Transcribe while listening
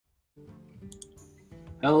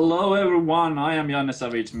Hello everyone, I am Janne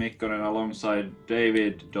Savage Mikkonen alongside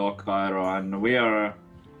David Doc Cairo, and we are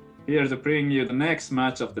here to bring you the next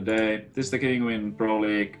match of the day. This is the Kinguin Pro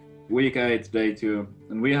League, Week 8, Day 2,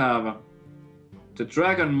 and we have the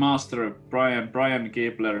Dragon Master Brian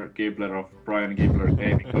Kibler of Brian Kibler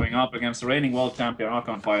Gaming going up against the reigning world champion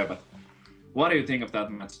Akon Firebat. What do you think of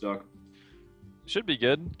that match, Doc? Should be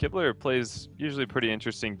good. Kibler plays usually pretty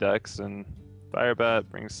interesting decks, and Firebat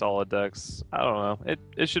brings solid decks. I don't know.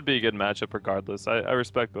 It should be a good matchup regardless. I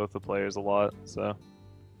respect both the players a lot, so.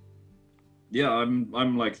 Yeah,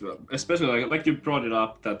 I'm like, especially like you brought it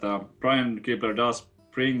up that Brian Kibler does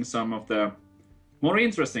bring some of the more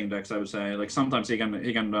interesting decks. I would say, like sometimes he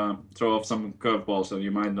can throw off some curveballs that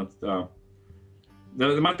you might not.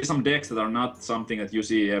 There might be some decks that are not something that you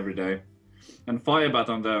see every day. And Firebat,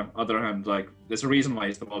 on the other hand, like there's a reason why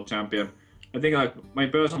he's the world champion. I think like my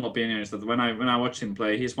personal opinion is that when I watch him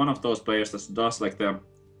play, he's one of those players that does like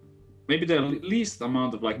maybe the least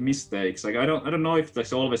amount of like mistakes. Like I don't know if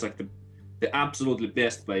there's always like the absolutely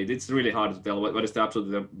best play. It's really hard to tell what is the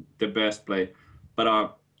absolutely the best play.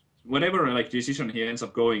 But whatever like decision he ends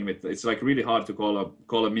up going with, it's like really hard to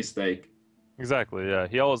call a mistake. Exactly, yeah.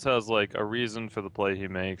 He always has like a reason for the play he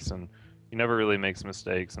makes, and he never really makes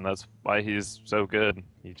mistakes, and that's why he's so good.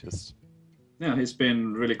 Yeah, he's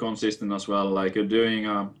been really consistent as well. Like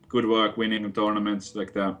doing good work, winning tournaments.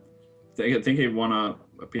 Like I think he won a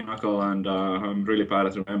Pinnacle, and I'm really bad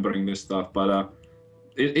at remembering this stuff. But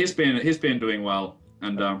he's been doing well,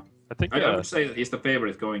 and I would say that he's the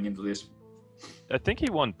favorite going into this. I think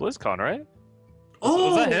he won BlizzCon, right?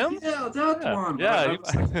 Oh, was that him? Yeah, that one. Yeah.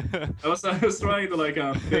 I was trying to like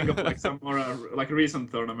think of like some more like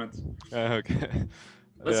recent tournaments. Okay.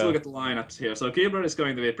 Let's look at the lineups here. So Kibler is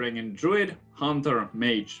going to be bringing Druid, Hunter,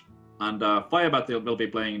 Mage, and Firebat will be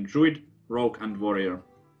playing Druid, Rogue, and Warrior.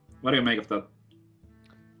 What do you make of that?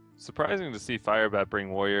 Surprising to see Firebat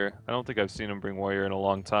bring Warrior. I don't think I've seen him bring Warrior in a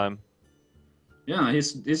long time. Yeah,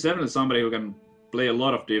 he's definitely somebody who can play a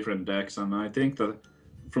lot of different decks, and I think that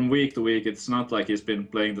from week to week, it's not like he's been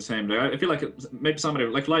playing the same deck. I feel like maybe somebody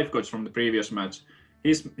like Life Coach from the previous match,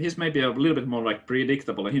 he's maybe a little bit more like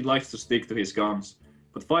predictable, and he likes to stick to his guns.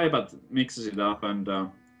 But Firebat mixes it up, and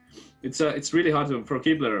it's really hard for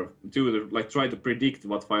Kibler to like try to predict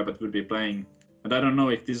what Firebat would be playing. And I don't know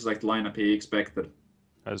if this is like the lineup he expected.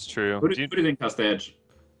 That's true. Who do you think has the edge?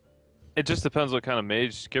 It just depends what kind of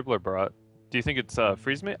mage Kibler brought. Do you think it's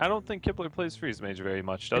Freeze Mage? I don't think Kibler plays Freeze Mage very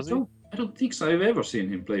much, does he? I don't think so. I've ever seen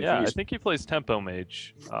him play Freeze. I think he plays Tempo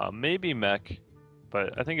Mage. Maybe Mech,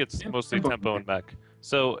 but I think it's mostly Tempo and Mech.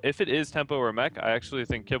 So if it is Tempo or Mech, I actually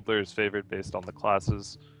think Kibler is favored based on the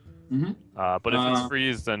classes. Mm-hmm. But if it's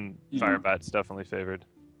Freeze, then Firebat's definitely favored.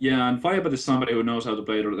 Yeah, and Firebat is somebody who knows how to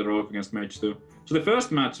play the Rogue against Mage too. So the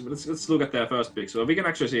first match, let's look at their first pick. So we can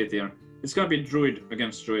actually see it here. It's going to be Druid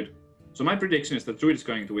against Druid. So my prediction is that Druid is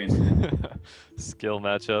going to win. Skill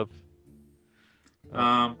matchup.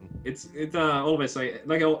 It's always like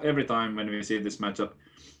every time when we see this matchup,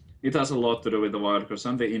 it has a lot to do with the wildcards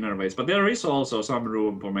and the inner ways. But there is also some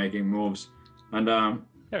room for making moves. And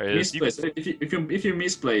if you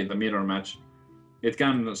misplay the mirror match, it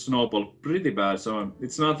can snowball pretty bad. So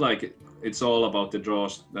it's not like it's all about the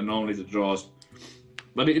draws and only the draws.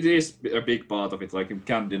 But it is a big part of it. Like you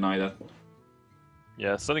can't deny that.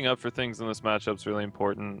 Yeah, setting up for things in this matchup is really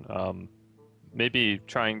important. Maybe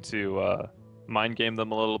trying to mind game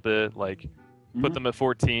them a little bit, like put them at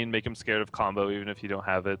 14, make them scared of combo even if you don't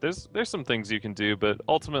have it. There's some things you can do, but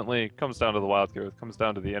ultimately it comes down to the wild growth, comes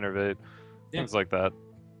down to the innervate, things like that.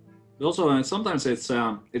 Also, sometimes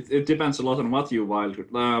it depends a lot on what you what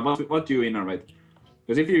you innervate.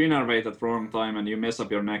 Because if you innervate at the wrong time and you mess up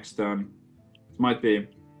your next turn, it might be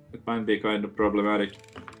kind of problematic.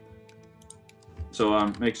 So I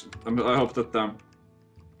hope that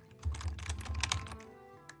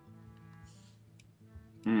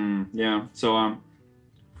yeah. So I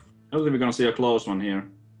don't think we're gonna see a close one here.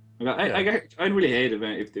 I really hate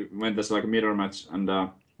it when there's like a mirror match and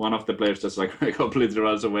one of the players just like completely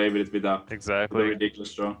runs away with it with a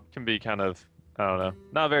ridiculous draw. Can be kind of, I don't know,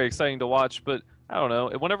 not very exciting to watch, but I don't know.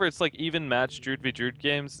 Whenever it's like even match Druid v Druid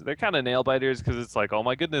games, they're kind of nail biters because it's like, oh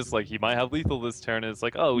my goodness, like he might have lethal this turn. And it's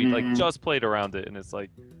like, oh, we like just played around it, and it's like,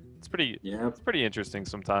 it's pretty interesting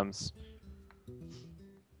sometimes.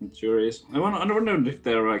 It sure is. I wonder if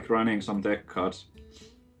they're like running some deck cards.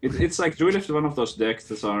 It's like Druid is one of those decks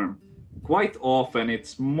that are quite often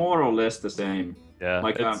it's more or less the same. Yeah,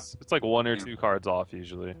 like it's like one or two cards off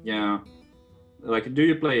usually. Yeah, like do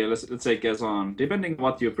you play let's say Gazan, depending on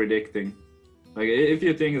what you're predicting. Like if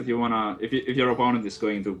you think that you wanna, if your opponent is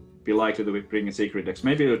going to be likely to bring a secret decks,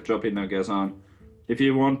 maybe you drop in a Gazan. if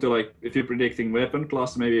you want to like, if you're predicting weapon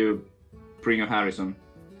class, maybe you bring a Harrison.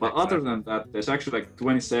 But Exactly. other than that, there's actually like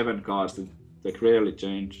 27 cards that rarely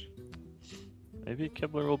change. Maybe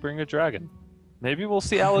Kibler will bring a dragon. Maybe we'll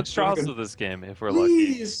see Alex Dragon. Strauss this game if we're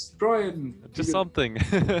lucky. Please, Brian. Just something.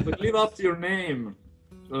 Like, live up to your name.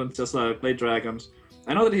 Don't just play dragons.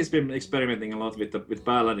 I know that he's been experimenting a lot with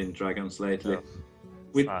Paladin dragons lately,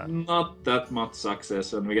 with not that much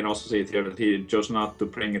success, and we can also see it here that he chose not to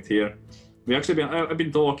bring it here. I've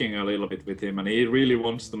been talking a little bit with him, and he really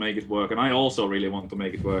wants to make it work, and I also really want to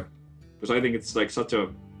make it work because I think it's like such a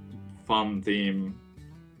fun theme.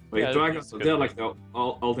 Like Yeah, dragons, it's they're like the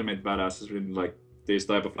ultimate badasses in like these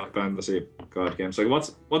type of like fantasy card games. Like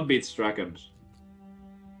what beats dragons?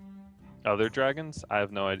 Other dragons? I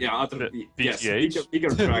have no idea. Yeah, other yes, VGH? bigger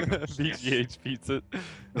dragons. VGH beats it.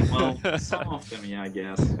 Well, some of them, yeah, I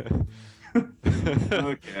guess.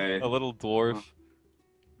 Okay. A little dwarf.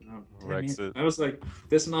 Wrecks I it. was like,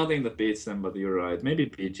 there's nothing that beats them, but you're right. Maybe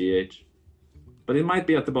PGH. But it might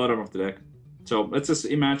be at the bottom of the deck. So let's just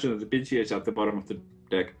imagine that the PGH is at the bottom of the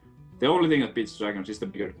deck. The only thing that beats dragons is the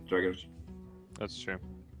bigger dragons. That's true.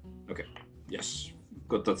 Okay. Yes.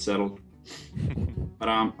 Got that settled. But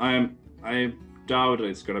I doubt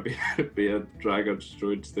it's gonna be a dragon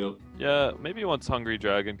druid still. Yeah, maybe once Hungry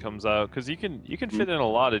Dragon comes out, because you can fit in a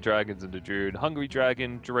lot of dragons into Druid. Hungry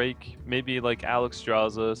Dragon, Drake, maybe like Alex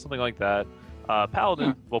Straza, something like that.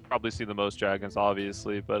 Paladin will probably see the most dragons,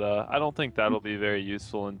 obviously, but I don't think that'll be very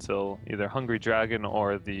useful until either Hungry Dragon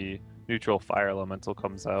or the neutral Fire Elemental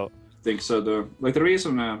comes out. I think so. The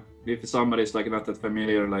reason if somebody's like not that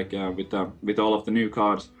familiar with all of the new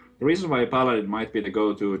cards, the reason why Paladin might be the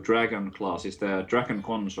go-to dragon class is the Dragon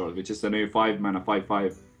Consort, which is the new 5-mana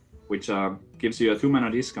 5/5, which gives you a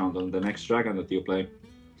 2-mana discount on the next dragon that you play.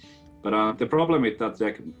 But the problem with that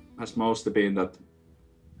deck has mostly been that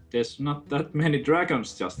there's not that many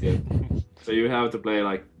dragons just yet. So you have to play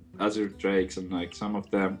like Azure Drakes and like some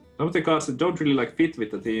of the cards that don't really like fit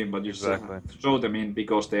with the team, but you just have to throw them in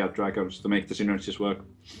because they are dragons to make the synergies work.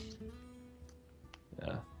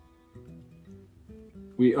 Yeah.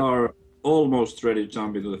 We are almost ready to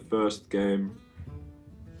jump into the first game.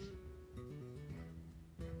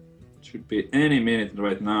 Should be any minute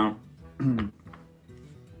right now.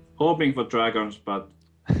 Hoping for dragons, but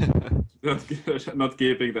not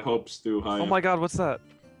keeping the hopes too high. Oh my god, what's that?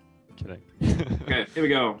 Kidding. Okay, here we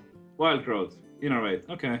go. Wild Growth, Innervate.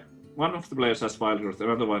 Okay, one of the players has Wild Growth,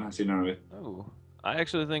 another one has Innervate. Oh, I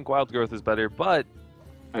actually think Wild Growth is better, but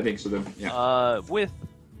I think so then. Yeah. with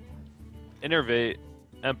Innervate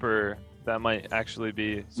Emperor, that might actually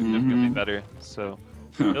be significantly better. So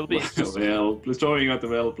it'll be interesting. Well, throwing out the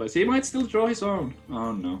well place. He might still draw his own.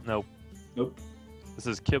 Oh no. Nope. This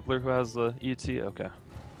is Kibler who has the ET. Okay.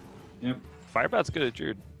 Yep. Firebat's good at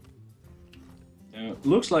Druid.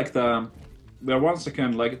 Looks like we are once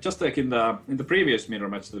again just like in the previous mirror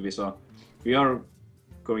match that we saw. We are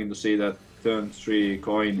going to see that turn 3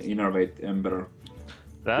 coin Innervate Emperor,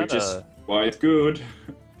 which is quite good.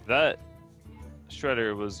 That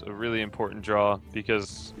Shredder was a really important draw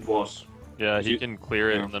because it was. Yeah, he can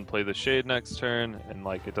clear it and then play the Shade next turn, and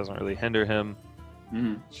like it doesn't really hinder him.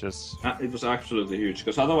 It's just it was absolutely huge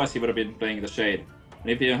because otherwise he would have been playing the Shade,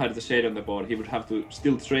 and if he had the Shade on the board, he would have to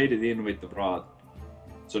still trade it in with the Broad.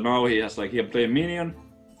 So now he can play a minion.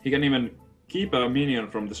 He can even keep a minion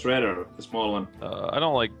from the Shredder, the small one. I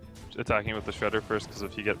don't like attacking with the Shredder first because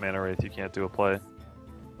if you get Mana Wraith, you can't do a play.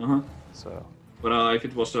 So. But if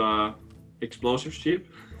it was Explosive Sheep.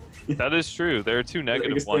 That is true. There are two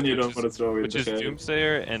negative ones, which is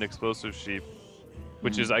Doomsayer and Explosive Sheep,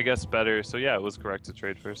 which is, I guess, better. So yeah, it was correct to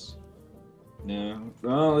trade first. Yeah,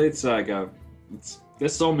 well, it's like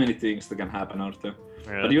there's so many things that can happen out there.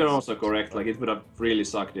 Yeah, but you're also correct. Like it would have really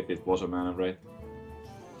sucked if it was a Mana Wraith.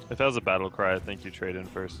 If that was a Battle Cry, I think you trade in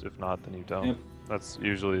first. If not, then you don't. Yep. That's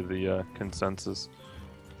usually the consensus.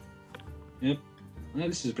 Yep. Yeah,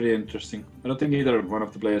 this is pretty interesting. I don't think either one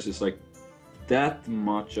of the players is like that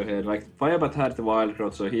much ahead. Like Firebat had the Wild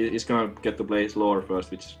Growth, so he's gonna get to play his lore first,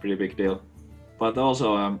 which is a pretty big deal. But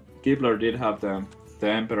also, Kibler did have the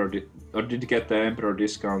Emperor, did get the Emperor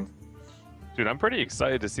discount. Dude, I'm pretty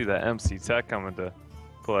excited to see that MC Tech come into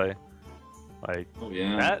play. Like, oh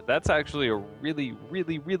yeah, that's actually a really,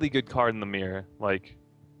 really, really good card in the mirror. Like,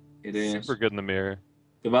 it is super good in the mirror.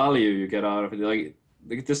 The value you get out of it, like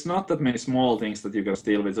there's not that many small things that you can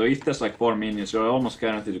steal with. So if there's like 4 minions, you're almost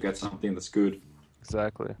guaranteed to get something that's good.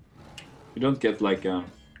 Exactly. You don't get like a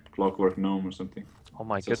Clockwork Gnome or something. Oh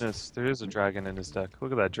my goodness, there is a dragon in his deck.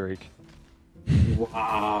 Look at that Drake.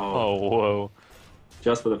 Wow. Oh, whoa.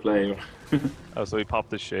 Just for the flavor. Oh, so he popped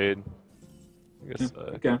the Shade. I guess,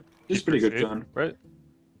 okay. This is pretty good Shade, turn. right?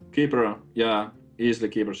 Keeper, yeah, easily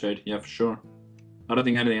keeper shade, yeah, for sure. I don't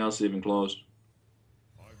think anything else is even close.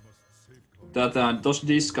 That those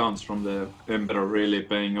discounts from the Emperor really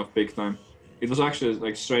paying off big time. It was actually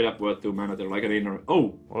like straight up worth 2 mana there, like an inner. Oh,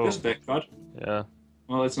 Whoa. there's a deck card. Yeah.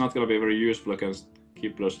 Well, it's not gonna be very useful against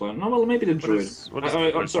Kibler's line. No, well, maybe the Druid. What is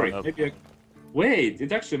I'm Kibler's sorry, lineup? maybe. Wait,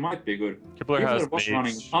 it actually might be good. Kibler has was Mage.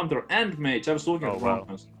 running Hunter and Mage. I was looking at the wrong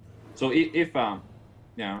ones. So if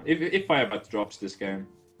Firebat drops this game,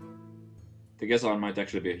 the Gezan might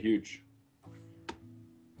actually be huge.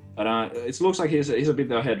 But it looks like he's a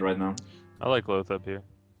bit ahead right now. I like Lotheb here.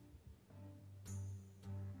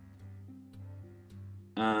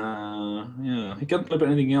 Yeah, he can't play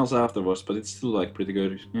anything else afterwards, but it's still like pretty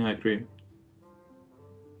good. Yeah, I agree.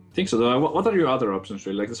 I think so though. What are your other options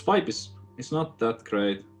really? Like the Swipe is not that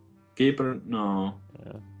great. Keeper, no.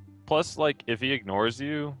 Yeah. Plus, like if he ignores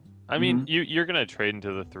you, I mean, you're gonna trade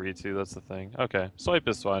into the 3/2. That's the thing. Okay, Swipe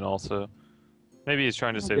is fine also. Maybe he's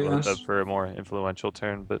trying to save Lotheb for a more influential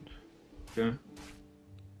turn, but. Okay.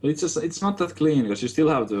 But it's not that clean because you still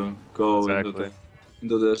have to go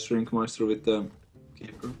into the Shrink Monster with the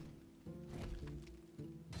Keeper.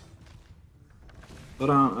 But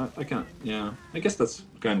I can't. Yeah, I guess that's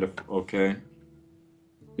kind of okay.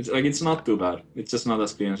 It's not too bad. It's just not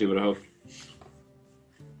as clean as you would hope.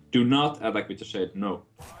 Do not attack with the Shade. No,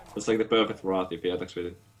 that's like the perfect Wrath if he attacks with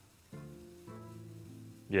it.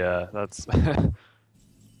 Yeah, that's.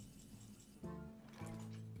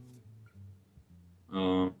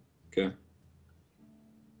 Okay.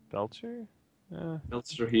 Belcher? Yeah.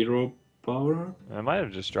 Belcher Hero Power? I might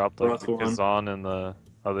have just dropped like the Kazan and the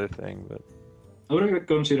other thing, but... I would have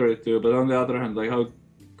considered it too, but on the other hand, like how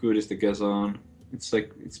good is the Kazan? It's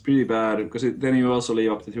like, it's pretty bad, because then you also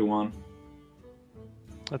leave up to 2-1.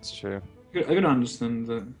 That's true. I can understand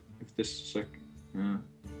if this is like... Yeah,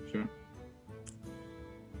 sure.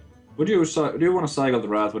 Do you want to cycle the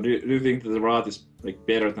Wrath, or do you think that the Wrath is like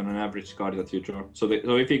better than an average card that you draw? So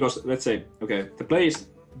if he goes, let's say, okay, the play is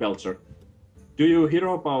Belcher. Do you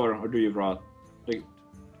Hero Power or do you Wrath? Like,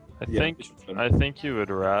 I think you would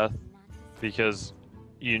Wrath, because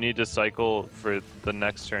you need to cycle for the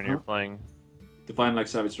next turn you're playing. To find like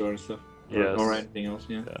Savage Roar and stuff? Yes. Or anything else,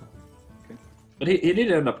 yeah. Okay. But he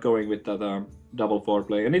did end up going with that double 4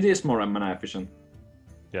 play, and it is more mana efficient.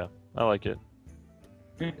 Yeah, I like it.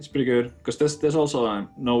 Yeah, it's pretty good, because there's also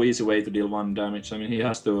no easy way to deal 1 damage. I mean, he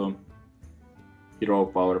has to Hero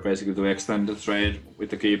Power basically to extend the trade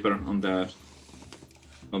with the Keeper on the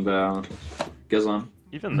Gezan.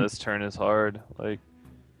 Even this turn is hard. Like,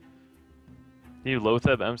 you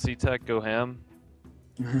Lotheb MC Tech go ham.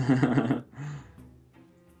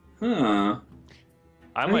 Huh.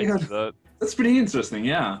 I might do that. That's pretty interesting,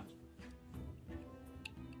 yeah.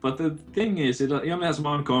 But the thing is, he only has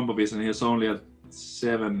 1 combo piece and he has only at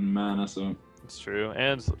 7 mana, so... It's true,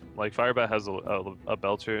 and like Firebat has a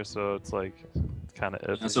Belcher, so it's like kind of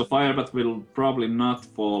iffy. And so Firebat will probably not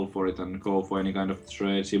fall for it and go for any kind of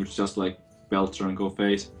trades. He would just like Belcher and go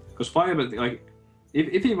face. Because Firebat, like,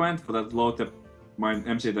 if he went for that Lotheb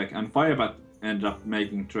MC deck and Firebat ended up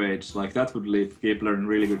making trades, like that would leave Kibler in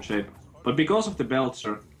really good shape. But because of the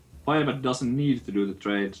Belcher, Firebat doesn't need to do the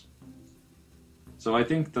trades. So I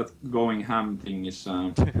think that going ham thing is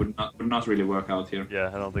would not really work out here.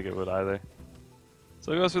 Yeah, I don't think it would either.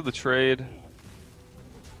 So he goes for the trade.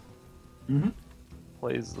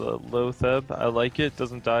 Plays the Lotheb. I like it.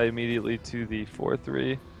 Doesn't die immediately to the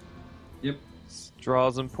 4/3. Yep.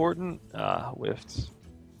 Draw's important. Whiffed.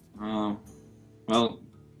 Well,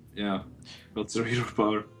 yeah. That's a Hero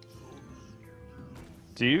Power.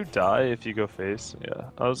 Do you die if you go face?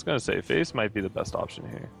 Yeah. I was gonna say face might be the best option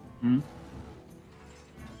here.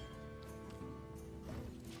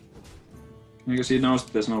 Because he knows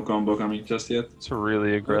there's no combo coming just yet. It's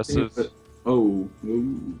really aggressive. Oh.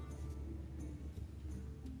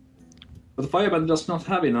 But the Firebat does not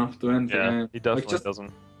have enough to end the game. Yeah, he definitely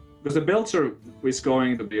doesn't. Because the Belcher is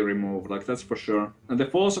going to be removed, like that's for sure. And the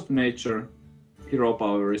Force of Nature Hero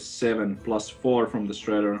Power is 7 plus 4 from the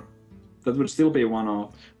Shredder. That would still be 1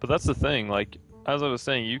 off. But that's the thing, like, as I was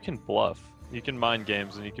saying, you can bluff. You can mind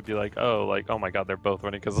games and you could be like, oh my god, they're both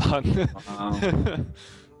running Kazan.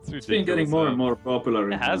 It's been getting more and more popular.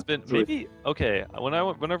 It has been. Maybe, okay,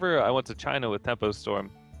 whenever I went to China with Tempo Storm,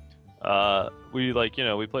 we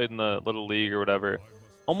we played in the Little League or whatever,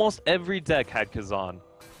 almost every deck had Kazan.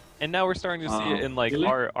 And now we're starting to see it in like really?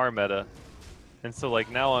 our meta. And so like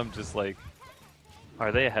now I'm just like,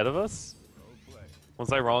 are they ahead of us?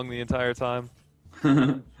 Was I wrong the entire time?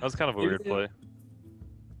 That was kind of a weird play.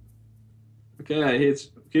 Okay, it's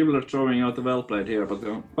Kibler throwing out the well played here, but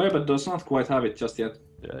Firebat does not quite have it just yet.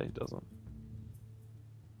 Yeah, he doesn't.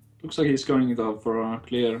 Looks like he's going for a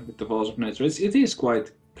clear with the Force of Nature. It is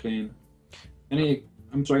quite clean. And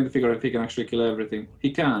I'm trying to figure out if he can actually kill everything.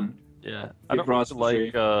 He can. Yeah, I don't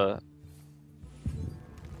really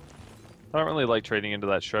I don't really like trading into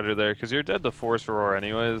that Shredder there, because you're dead to Force Roar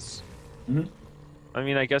anyways. Mm-hmm. I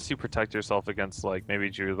mean, I guess you protect yourself against, like, maybe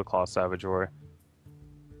Drew the Claw Savage Roar.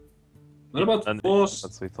 What about Force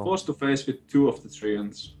to face with 2 of the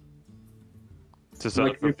Treants? To set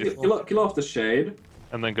like, up you kill off the Shade.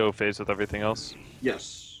 And then go face with everything else?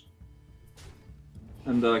 Yes.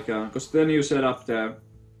 And like, because then you set up the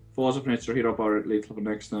Force of Nature Hero Power Lethal for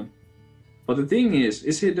next time. But the thing is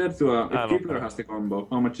he dead to a... If Kibler has the combo,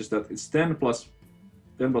 how much is that? It's 10 plus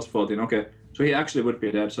 14, okay. So he actually would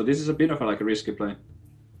be dead, so this is a bit of a risky play.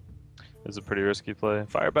 It's a pretty risky play.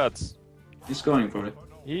 Firebat's... He's going for it.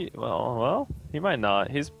 Well, he might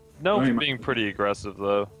not. He's known for being pretty aggressive,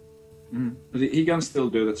 though. Mm-hmm. But he can still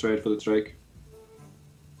do the trade for the Drake.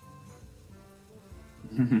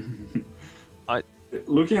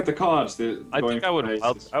 Looking at the cards, I think I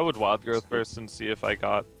would Wild Growth first and see if I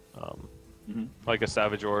got like a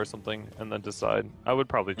Savage Ore or something, and then decide. I would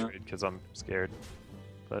probably trade because I'm scared,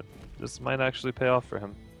 but this might actually pay off for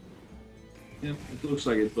him. Yeah, it looks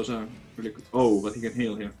like it was a really good... Oh, but he can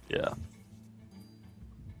heal here. Yeah.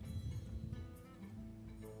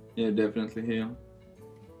 Yeah, definitely heal.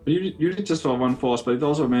 But you did just for 1 Force, but it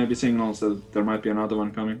also maybe signals that there might be another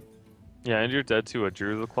one coming. Yeah, and you're dead to a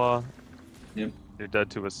Drew the Claw. Yep. You're dead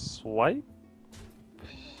to a Swipe?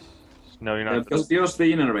 No, you're not. Yeah, because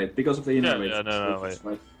the innervate. Because of the innervate. Yeah, no,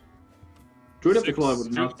 wait. Druid of the Claw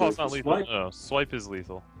would not Claw's not lethal. No, Swipe is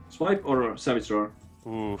lethal. Swipe or Savage Roar?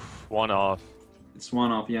 Oof, 1 off. It's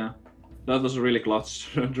 1 off, yeah. That was a really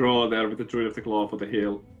clutch draw there with the Druid of the Claw for the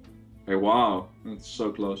heal. Hey, wow, that's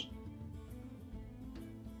so close.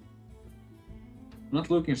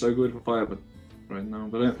 Not looking so good for Firebat right now,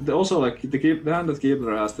 but also like the hand that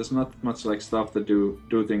Kibler has, there's not much like stuff that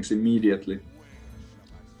do things immediately.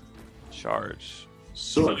 Charge.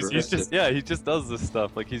 So he's just he just does this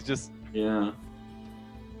stuff. Like he's just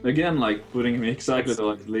Again, like putting me exactly to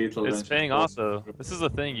like lethal. It's paying off though. This is the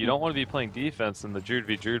thing. You don't want to be playing defense in the Druid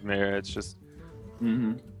v Druid mirror. It's just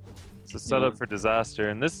it's a setup for disaster,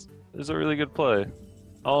 and this is a really good play.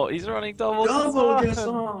 Oh, he's running double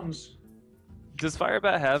Gazons. Does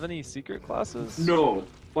Firebat have any secret classes? No,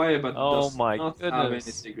 Firebat does not goodness. have any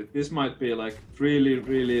secret. This might be like really,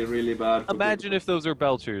 really, really bad. Imagine if those are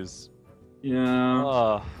Belchers. Yeah.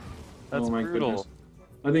 Oh, that's my brutal. Goodness.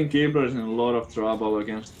 I think Kibler is in a lot of trouble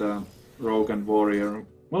against Rogue and Warrior.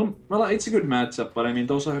 Well, it's a good matchup, but I mean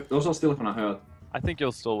those are still gonna hurt. I think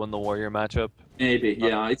you'll still win the Warrior matchup. Maybe,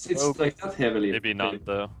 yeah. It's like that heavily. Maybe not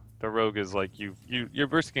though. The Rogue is like you're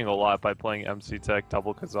risking a lot by playing MC Tech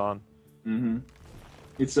double Kazan.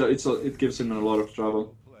 It gives him a lot of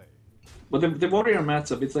trouble. But the Warrior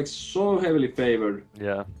matchup, it's like so heavily favored.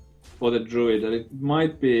 Yeah. For the Druid that it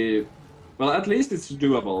might be, well, at least it's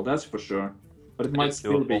doable. That's for sure. But it might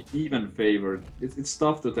still be even favored. It's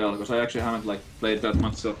tough to tell because I actually haven't like played that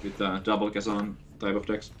much stuff with double Kazan type of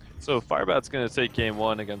decks. So Firebat's gonna take game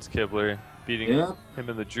 1 against Kibler, beating him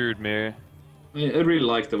in the Druid mirror. I really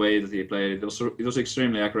liked the way that he played. It was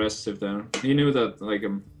extremely aggressive there. He knew that like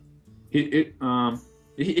he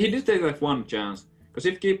did take like one chance because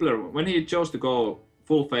if Kibler, when he chose to go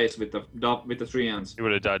full face with the 3 hands, he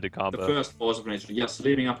would have died to combo. The first Force of Nature, yes,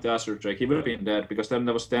 leading up to Azure Drake, he would have been dead because then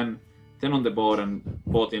there was 10 on the board and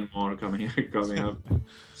 14 more coming up.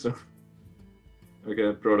 So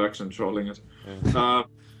okay, production trolling us. Yeah.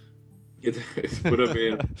 It would have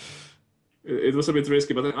been. It was a bit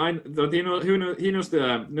risky, but he knew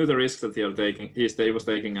the risk that he was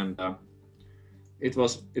taking, and it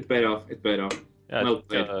paid off. It paid off. Yeah, well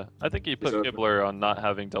played. I think he put Kibler on not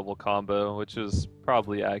having double combo, which is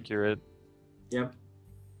probably accurate. Yeah,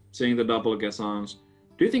 seeing the double Gazons.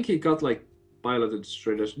 Do you think he got like piloted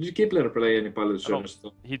Shredders? Did Kibler play any piloted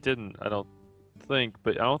Shredders? He didn't. I don't think,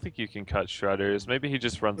 but I don't think you can cut Shredders. Maybe he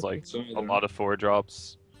just runs like a lot of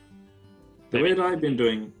 4-drops. The way that I've been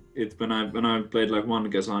doing it when I played like one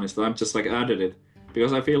Gazon is that I'm just like added it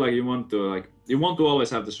because I feel like you want to always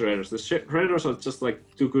have the Shredders. The Shredders are just like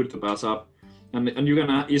too good to pass up, and you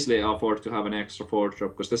can easily afford to have an extra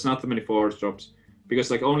 4-drop because there's not that many 4-drops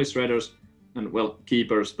because like only Shredders and well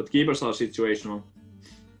Keepers, but Keepers are situational.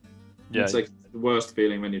 Yeah, it's like the worst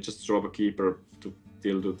feeling when you just drop a Keeper to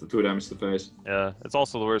deal the 2 damage to the face. Yeah, it's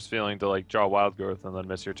also the worst feeling to like draw Wild Growth and then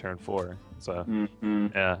miss your turn 4. So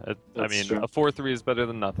yeah, I mean true. A 4/3 is better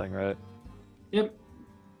than nothing, right? Yep.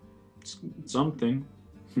 It's something.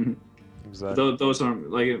 Exactly. Those are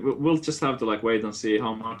like we'll just have to like wait and see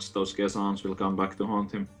how much those Gesans will come back to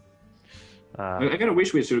haunt him. I kind of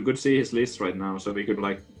wish we could see his list right now, so we could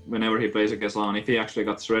like whenever he plays a Gesan, if he actually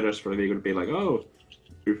got shredders for it, we could be like, oh,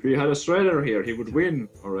 if he had a shredder here, he would win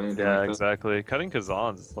or anything. Yeah, like that. exactly. Cutting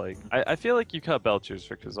Kazans is like I feel like you cut Belchers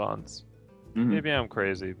for Kazans. Maybe I'm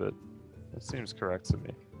crazy, but it seems correct to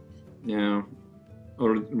me. Yeah,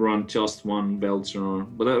 or run just one Belcher,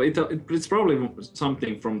 but it's probably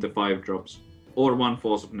something from the 5 drops or one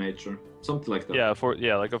Force of Nature, something like that.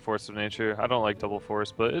 Yeah, like a Force of Nature. I don't like double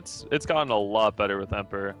Force, but it's gotten a lot better with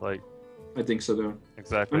Emperor. Like, I think so too.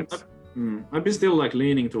 Exactly. I'd be still like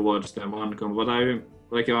leaning towards the one combo, but I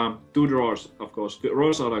like 2 drawers, of course.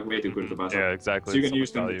 Drawers are like way too good to pass. Yeah, exactly. So you can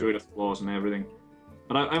use them to do it flaws and everything.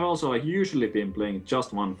 But I've also like usually been playing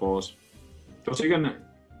just one Force, because you can.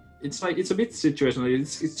 It's like it's a bit situational.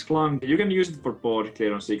 It's clunky. You can use it for board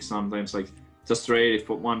clear on 6 sometimes, like just trade it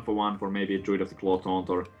for one for maybe a Druid of the Claw Taunt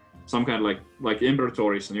or some kind of like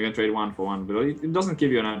Imperatories, and you can trade 1 for 1, but it doesn't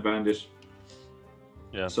give you an advantage.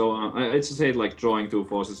 Yeah. So I just hate like drawing 2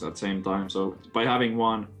 forces at the same time. So by having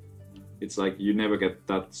one, it's like you never get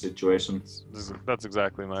that situation. That's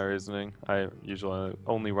exactly my reasoning. I usually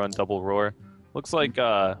only run double roar. Looks like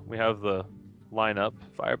we have the lineup.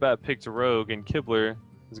 Firebat picked Rogue, and Kibler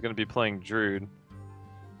is going to be playing Druid.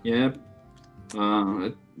 Yeah.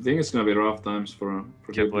 I think it's going to be rough times for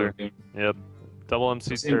Kibler. Yep. Double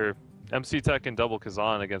MC Tech and double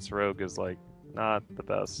Kazan against Rogue is like not the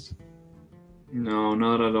best. No,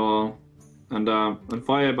 not at all. And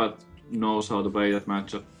Firebat knows how to play that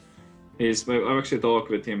matchup. I've actually talked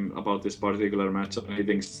with him about this particular matchup, and he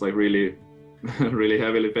thinks it's like really, really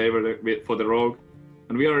heavily favored for the Rogue.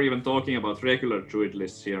 And we are even talking about regular Druid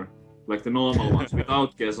lists here, like the normal ones,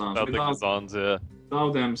 without Gesans,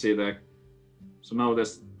 without MC Tech. So now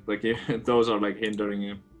there's like those are like hindering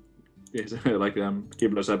him, like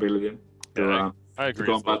Kibler's ability to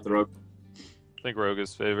combat the Rogue. I think Rogue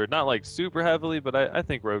is favored. Not like super heavily, but I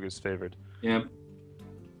think Rogue is favored. Yeah.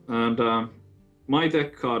 And my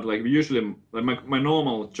deck card, like usually, like my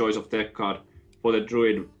normal choice of deck card for the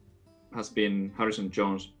Druid has been Harrison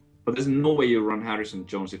Jones. But there's no way you run Harrison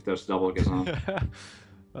Jones if there's double Gesan.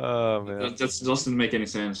 Oh man. That just doesn't make any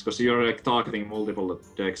sense, because you're like targeting multiple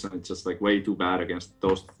decks, and it's just like way too bad against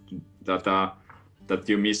those that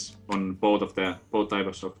you miss on both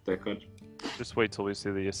types of deck cards. Just wait till we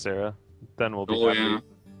see the Ysera. Then we'll be happy. Yeah.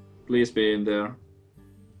 Please be in there.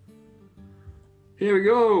 Here we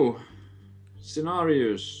go.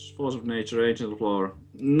 Scenarios. Force of Nature, Ancient Floor.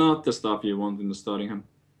 Not the stuff you want in the starting hand.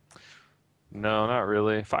 No, not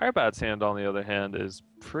really. Firebat's hand, on the other hand, is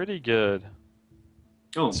pretty good.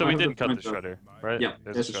 Oh, so we didn't cut the Shredder, right? Yeah,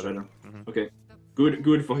 there's a Shredder. Mm-hmm. Okay.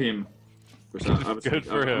 Good for him. I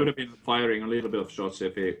would have been firing a little bit of shots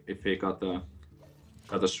if he got the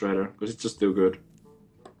Shredder, because it's just too good.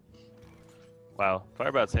 Wow,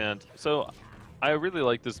 Firebat's hand. So, I really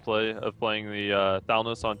like this play of playing the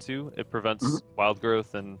Thalnos on 2. It prevents wild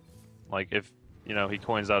growth, and like if he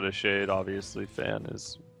coins out his Shade, obviously Fan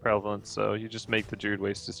is prevalent, so you just make the Druid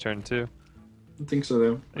waste his turn too. I think so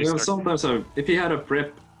though. Yeah, sometimes if he had a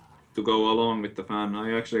prep to go along with the Fan,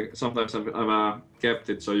 I actually sometimes I've kept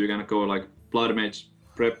it so you're gonna go like Blood Mage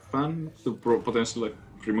prep Fan to potentially like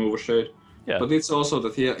remove a Shade. Yeah. But it's also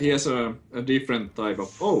that he has a different type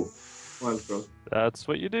of wild growth. That's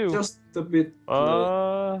what you do. Just a bit.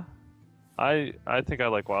 I think I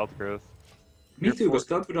like wild growth. Me too, because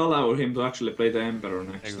that would allow him to actually play the Emperor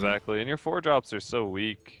next. Exactly, and your 4-drops are so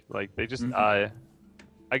weak. Like they just die.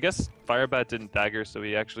 I guess Firebat didn't dagger, so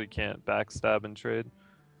he actually can't backstab and trade.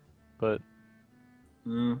 But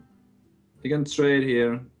he can trade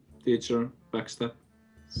here, teacher, backstab.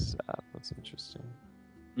 Sap, that's interesting.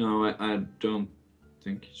 No, I don't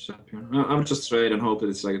think he's sap here. I would just trade and hope that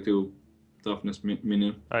it's like a 2 toughness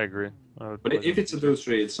minion. I agree. But if it's a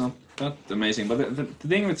 2-3, it's not that amazing. But the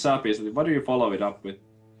thing with sap is, what do you follow it up with?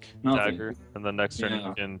 Nothing. Dagger, and then next turn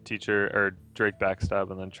you can teacher or Drake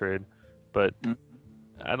backstab and then trade. But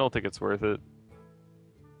I don't think it's worth it.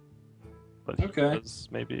 But he does,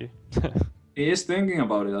 maybe. He is thinking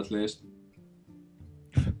about it at least.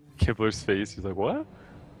 Kibler's face, he's like, what?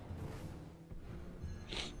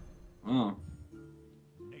 Oh.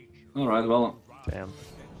 Alright, well. Damn.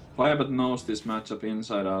 Firebat knows this matchup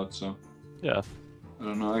inside out, so. Yeah. I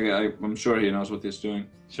don't know, I'm sure he knows what he's doing.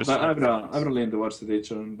 But I would lean towards the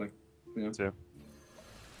teacher and like, yeah. Too.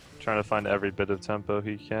 Trying to find every bit of tempo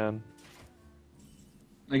he can.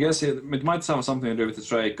 I guess it might have something to do with the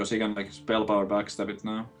Drake, because he can like spell power backstab it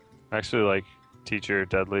now. Actually, like teacher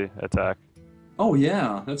deadly attack. Oh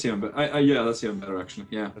yeah, that's even better. Yeah, that's even better actually.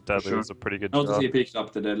 Yeah, The for deadly sure. was a pretty good Notice job. he picked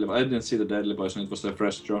up the deadly. I didn't see the deadly poison. It was a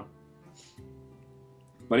fresh draw.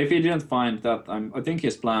 But if he didn't find that, I think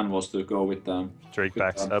his plan was to go with Drake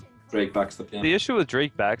backstab. Drake backstab. Yeah. The issue with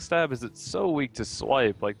Drake backstab is it's so weak to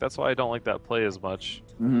swipe. Like that's why I don't like that play as much.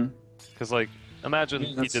 Because like imagine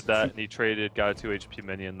he did that and he traded, got a 2 HP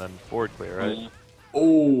minion, then board clear, right?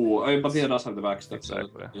 But he does have the backstab.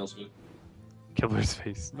 Exactly. So he also... Kibler's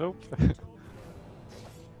face. Nope.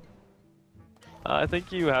 I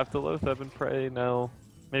think you have to Loatheb and pray. No,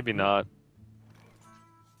 maybe not.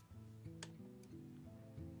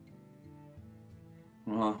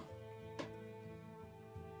 Well,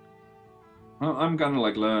 I'm kind of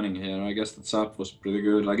like learning here. I guess the Zap was pretty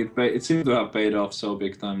good. Like it seemed to have paid off so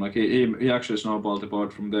big time. Like he actually snowballed the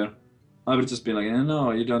board from there. I would just be like, no,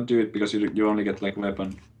 you don't do it because you only get like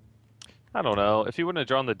weapon. I don't know. If he wouldn't have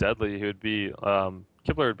drawn the deadly, he would be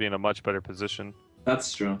Kibler would be in a much better position.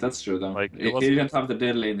 That's true. That's true though. Like he didn't have the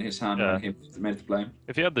deadly in his hand when he made the play.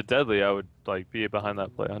 If he had the deadly, I would like be behind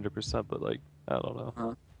that play 100%. But like I don't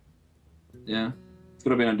know. Yeah, it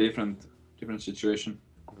could have been a different situation.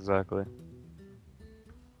 Exactly.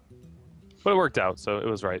 But it worked out, so it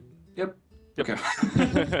was right. Yep. Okay.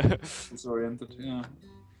 It's oriented. Yeah.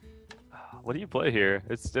 What do you play here?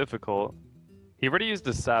 It's difficult. He already used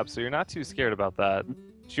the sap, so you're not too scared about that.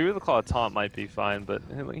 Shoot the Claw Taunt might be fine, but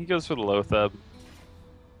he goes for the Loatheb.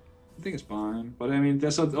 I think it's fine, but I mean,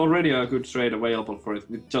 there's already a good trade available for it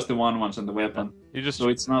with just the 1/1s and the weapon. You just so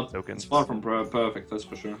it's not tokens. It's far from perfect, that's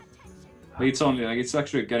for sure. But it's only like it's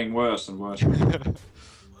actually getting worse and worse.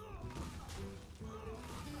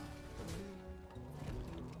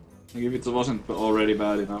 Like if it wasn't already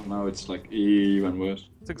bad enough, now it's like even worse.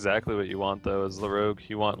 That's exactly what you want, though, as the rogue.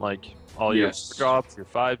 You want like all your drop, your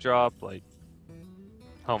 5-drop, like.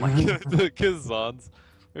 Oh my god, the Kazans.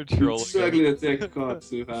 They're trolling. Exactly the tech cards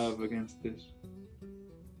to have against this.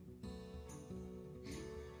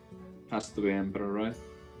 Has to be Emperor, right?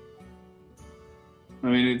 I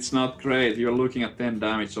mean, it's not great. You're looking at 10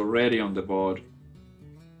 damage already on the board.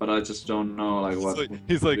 But I just don't know, like, what...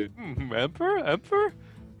 He's like, Emperor? Emperor?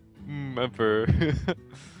 Emperor.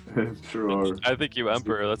 Sure. I think you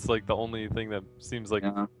Emperor. That's like the only thing that seems like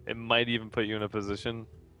it might even put you in a position.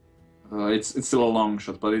 It's still a long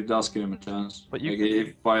shot, but it does give him a chance. But you like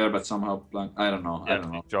if Firebat somehow blank, I don't know. Yeah, I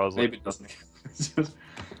don't know. Draws maybe it doesn't.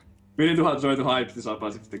 We need to try to hype this up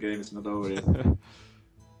as if the game is not over yet.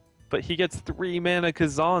 But he gets 3 mana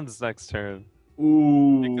Kazans next turn.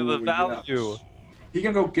 Ooh. Think of the value. Yeah. He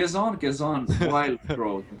can go Kazan, Wild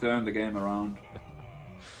Growth, and turn the game around.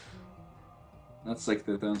 That's like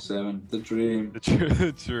the turn 7. The dream.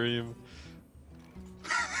 The dream.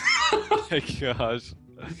 Oh my gosh.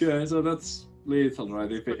 Okay, so that's lethal,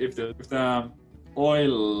 right? If the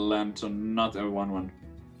oil lands on not a 1/1,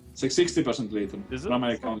 it's like 60% lethal. Is it? What am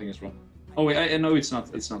I counting as well? Oh wait, no, it's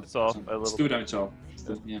not. It's not. It's off a little. It's 2 damage off.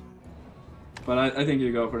 Yeah. But I think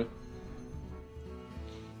you go for it.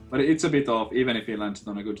 But it's a bit off, even if he lands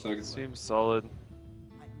on a good target. Seems solid.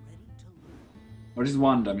 Or is it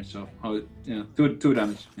 1 damage off? Oh, yeah, 2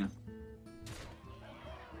 damage. Yeah.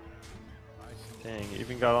 Dang,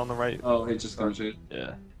 even got on the right. Oh, he just got it.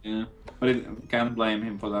 Yeah. Yeah. But can't blame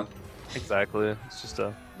him for that. Exactly. It's just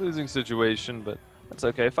a losing situation, but that's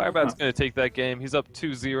okay. Firebat's going to take that game. He's up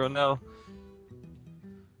 2-0 now.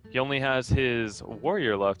 He only has his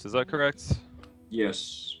warrior left. Is that correct?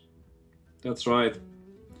 Yes. That's right.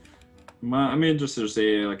 I'm interested to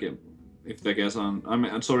see like if they guess on.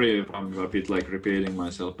 I'm sorry if I'm a bit like repeating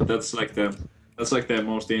myself, but that's like the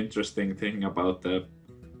most interesting thing about the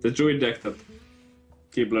druid deck that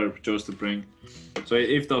Kibler chose to bring. So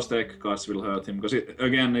if those deck cards will hurt him, because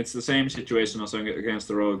again it's the same situation as against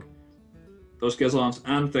the rogue. Those Gezlans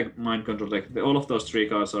and the mind control deck, all of those 3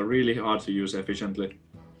 cards are really hard to use efficiently.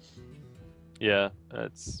 Yeah,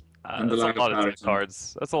 that's a the lack lot of of tech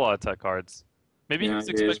cards. That's a lot of tech cards. Maybe Yeah, he's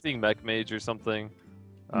expecting Mech Mage or something.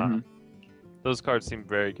 Those cards seem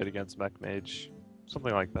very good against Mech Mage.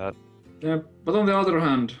 Something like that. Yeah, but on the other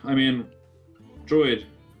hand, I mean, Druid,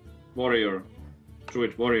 Warrior,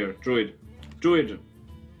 Druid, Warrior, Druid. Druid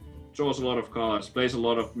draws a lot of cards, plays a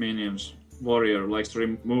lot of minions. Warrior likes to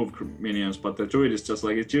remove minions, but the Druid is just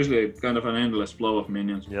like, it's usually kind of an endless flow of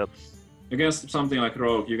minions. Yep. Against something like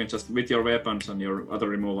Rogue, you can just, with your weapons and your other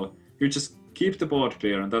removal, you just keep the board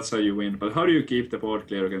clear and that's how you win. But how do you keep the board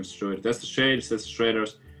clear against Druid? There's the Shades, there's the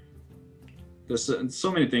Shredders. There's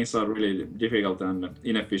so many things that are really difficult and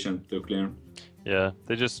inefficient to clear. Yeah,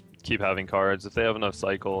 they just keep having cards. If they have enough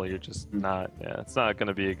cycle, you're just not, it's not going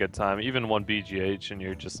to be a good time. Even 1 BGH and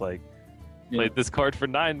you're just like, played this card for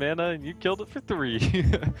 9 mana and you killed it for 3.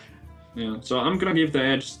 Yeah, so I'm gonna give the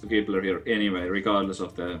edge to Kibler here anyway, regardless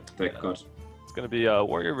of the tech cards. It's gonna be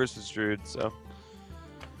Warrior versus Druid, so.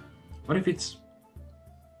 What if it's...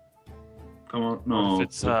 Come on, What no. if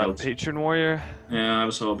it's Patron Warrior? Yeah, I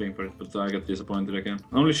was hoping for it, but I got disappointed again.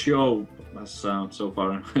 Only Show has so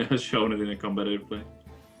far shown it in a competitive play.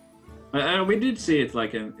 We did see it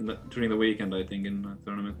like during the weekend, I think, in the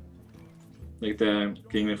tournament. Like the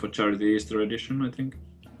Kinguin for Charity Easter edition, I think.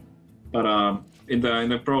 But in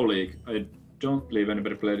the Pro League, I don't believe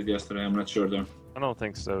anybody played it yesterday. I'm not sure though. I don't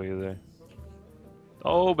think so either.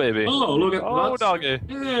 Oh baby! Oh, look at that! Doggy!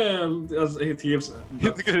 Yeah, as it gives.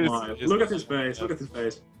 Look at Look at his face! Look at his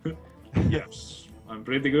face! Yes, I'm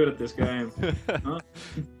pretty good at this game. Huh?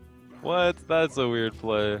 What? That's a weird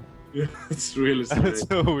play. Yeah, it's really strange. That's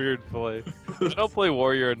a weird play. I don't play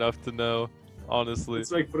Warrior enough to know, honestly.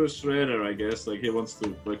 It's like for a trader, I guess. Like he wants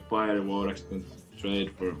to like buy a Warx and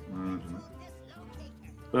trade for. I don't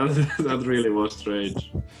know. That really was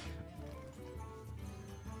strange.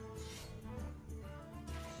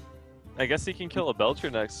 I guess he can kill a Belcher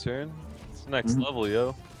next turn. It's next level,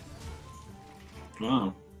 yo.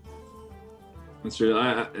 Wow. That's really.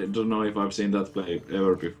 I don't know if I've seen that play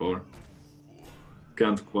ever before.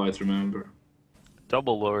 Can't quite remember.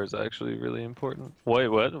 Double lore is actually really important. Wait,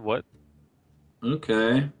 what? What?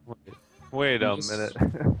 Okay. Wait a minute.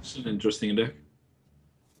 It's an interesting deck.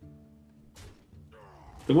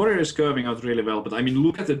 The Warrior is curving out really well, but I mean,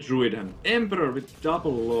 look at the Druid and Emperor with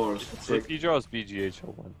double lores. It's If like, he draws BGH,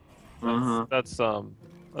 he'll win. That's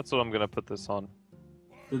what I'm gonna put this on.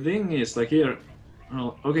 the thing is, like here,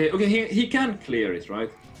 well, okay, he can clear it, right?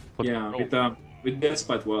 Yeah, with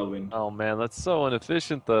Deathbite Whirlwind. Oh man, that's so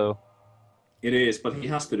inefficient though. It is, but he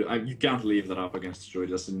has to do. You can't leave that up against Druid.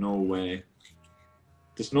 There's no way.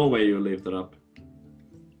 There's no way you leave that up.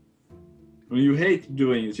 I mean, you hate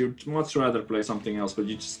doing it. You'd much rather play something else, but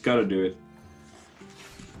you just gotta do it.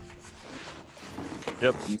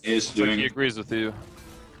 Yep. He's So doing he it. agrees with you.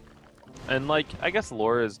 And like, I guess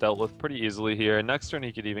Laura is dealt with pretty easily here. And next turn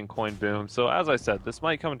he could even coin Boom. So as I said, this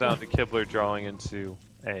might come down to Kibler drawing into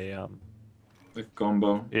a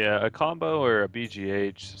combo. yeah, a combo or a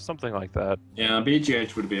BGH, something like that. Yeah,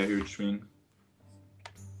 BGH would be a huge win.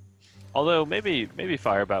 Although maybe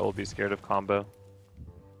Firebat will be scared of combo.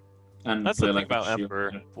 And That's play the thing like about a shield.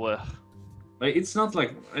 Emperor. Blech. Like it's not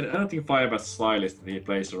like I don't think Firebat's stylist that he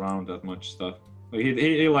plays around that much stuff. Like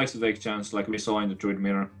he likes to take chance, like we saw in the Druid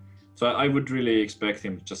Mirror. So I would really expect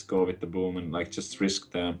him to just go with the boom and like just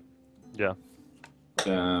risk the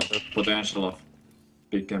potential of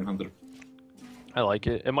big game hunter. I like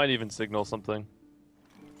it. It might even signal something.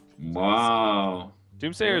 Wow.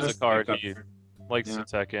 Doomsayer is a That's card like he likes yeah. to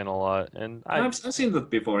tech in a lot, and I've seen that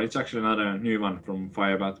before. It's actually not a new one from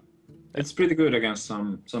Firebat. It's pretty good against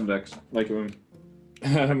some decks, like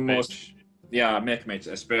most. Yeah, mech mates,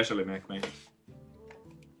 especially mech mates.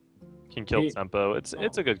 can kill tempo. It's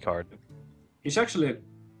a good card. He's actually,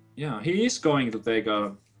 yeah, he is going to take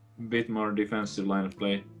a bit more defensive line of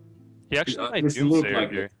play. He actually might This looked Doomsayer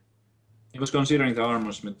like here. it. He was considering the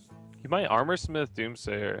Armor Smith. He might Armor Smith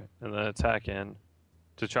Doomsayer and then attack in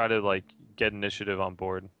to try to like get initiative on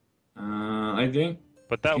board. I think.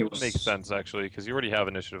 But that He would was- make sense actually, because you already have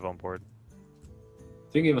initiative on board.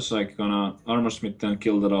 I think he was like gonna Armor Smith and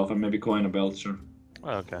kill that off and maybe coin a Belcher. Oh,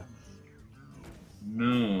 okay.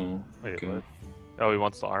 No. Wait, Okay. what? Oh, he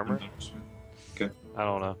wants the armor? Okay. I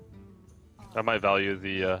don't know. I might value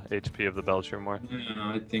the HP of the Belcher more.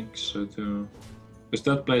 Yeah, I think so too. Because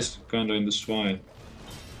that plays kinda in the swipe.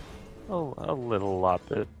 Oh, a lot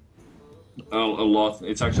bit. A lot.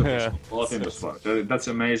 It's actually Yeah. a lot in the swipe. That's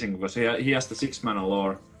amazing because he has the 6-mana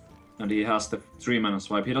lore and he has the 3-mana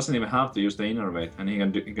swipe. He doesn't even have to use the innervate and he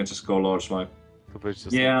can just go lore swipe. Which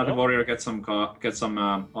is Yeah, like, the oh. warrior gets some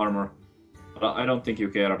armor. But I don't think you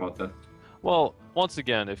care about that. Well, once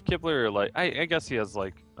again, if Kibler, like, I guess he has,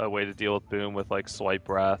 like, a way to deal with Boom with, like, Swipe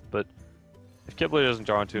Wrath, but if Kibler doesn't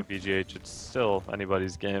draw into a BGH, it's still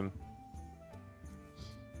anybody's game.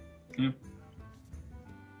 Yeah.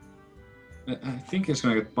 I think he's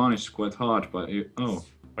gonna get punished quite hard by you. Oh.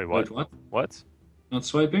 Wait, what? Wait, what? What? Not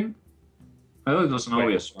swiping? I thought it was an Wait.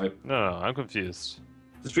 obvious swipe. No, I'm confused.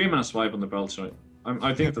 The 3-mana swipe on the belt swipe.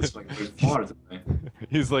 I think that's like very far to play.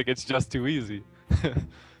 He's like, it's just too easy.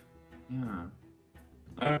 Yeah.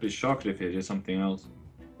 I'd be shocked if he did something else.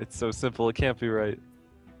 It's so simple, it can't be right.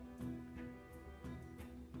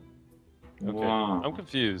 Okay. Wow. I'm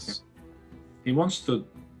confused. He wants to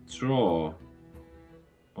draw.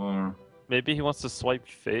 Or. Maybe he wants to swipe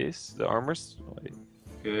face the armor. Wait,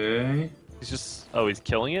 Okay. he's just. Oh, he's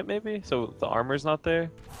killing it. Maybe so the armor's not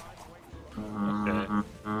there.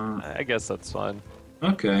 I guess that's fine.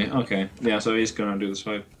 Okay. Yeah, so he's gonna do the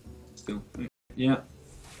swipe still. Yeah.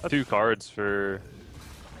 2 cards for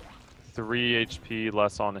 3 HP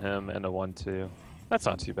less on him and a 1/2. That's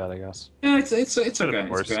not too bad, I guess. Yeah, it's okay. It's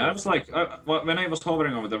worse, okay. I was like, when I was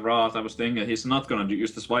hovering over the Wrath, I was thinking he's not gonna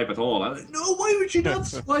use the swipe at all. I was like, no, why would you not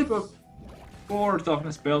swipe a 4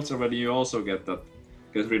 toughness Belzer when you also get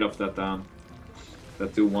rid of that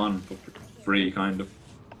 2/1 for free, kind of.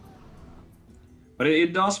 But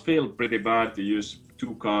it does feel pretty bad to use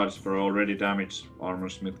 2 cards for already damaged Armor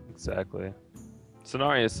Smith. Exactly.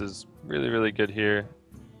 Cenarius is really, really good here.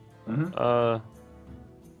 Mm-hmm.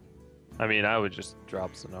 I mean, I would just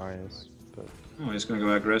drop Cenarius, but... Oh, he's gonna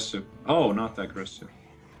go aggressive. Oh, not aggressive.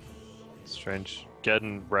 Strange.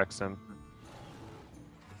 Geddon wrecks him.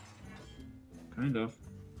 Kind of.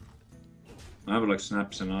 I would like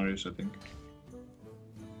snap Scenarios, I think.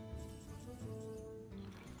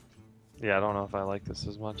 Yeah, I don't know if I like this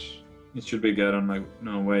as much. It should be good on my...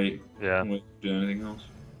 No way. Yeah. No way to do anything else.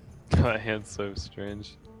 My hand's so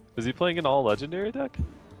strange. Is he playing an all legendary deck?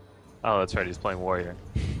 Oh, that's right, he's playing warrior.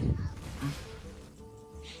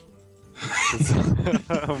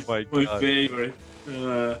 Oh my god. My favorite.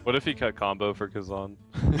 What if he cut combo for Kazan?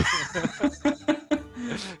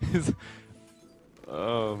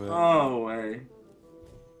 Oh man. Oh way.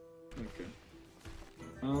 Okay.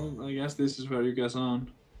 Well, I guess this is where you guys on.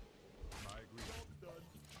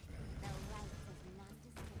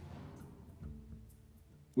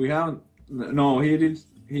 We haven't. No, he did.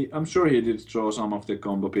 I'm sure he did draw some of the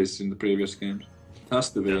combo pieces in the previous games. It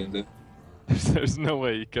has to be in there. There's no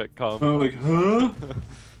way he cut combo. Oh, like, huh?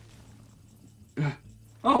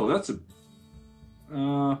 Oh, that's a.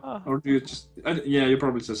 Or do you just? Yeah, you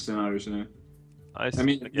probably just scenarios, you know. I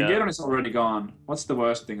mean, the Geddon is already gone. What's the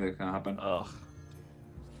worst thing that can happen? Ugh.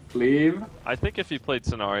 Leave. I think if he played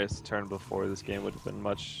Cenarius the turn before, this game would have been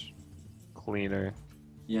much cleaner.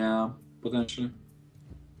 Yeah, potentially.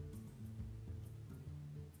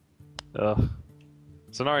 Ugh.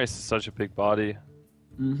 Cenarius is such a big body.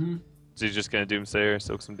 Mm-hmm. So he's just gonna Doomsayer,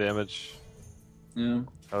 soak some damage? Yeah.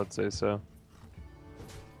 I would say so.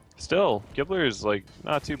 Still, Kibler is like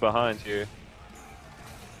not too behind here.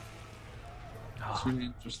 It's really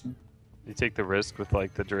interesting. You take the risk with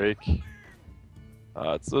like the Drake.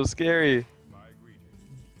 It's so scary.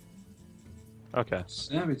 Okay.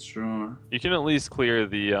 Savage Roar. You can at least clear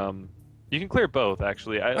the you can clear both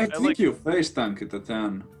actually. I think like... you face tank it at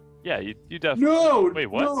 10. Yeah, you definitely. No! Wait,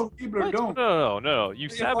 what? No, Kibler, don't. No. You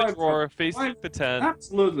Savage Roar, face tank the 10.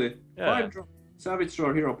 Absolutely. Yeah. 5 drop. Savage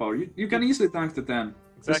Roar, hero power. You can easily tank the 10.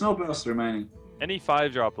 Exactly. There's no burst remaining. Any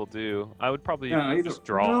 5 drop will do. I would probably just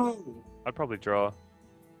draw. No. I'd probably draw.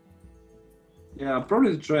 Yeah,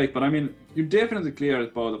 probably the Drake, but I mean, you definitely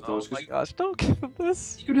cleared both of those. Oh my gosh, don't give him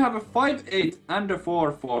this. He could have a 5/8 and a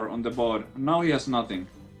 4/4 on the board. Now he has nothing.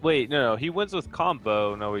 Wait, no, he wins with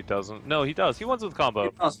combo. No, he doesn't. No, he does. He wins with combo.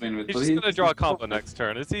 He does win with, He's just gonna draw a combo next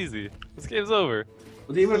turn. It's easy. This game's over.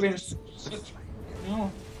 But he would have been such...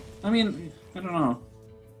 No. I mean, I don't know.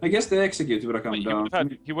 I guess the execute would have come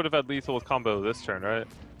down. He would have had lethal with combo this turn, right?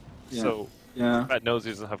 Yeah. So, yeah. Pat knows he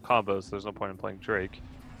doesn't have combos, so there's no point in playing Drake.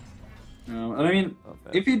 And I mean,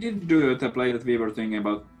 if he did do the play that we were thinking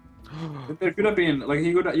about, there could have been, like,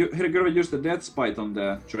 he could have used the Death Spite on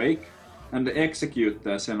the Drake and execute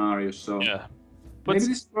the scenarios, so yeah. But maybe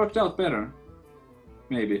this worked out better.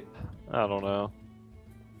 Maybe. I don't know.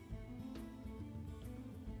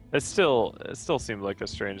 It still seemed like a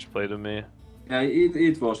strange play to me. Yeah,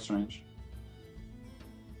 it was strange.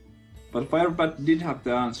 But Firebat did have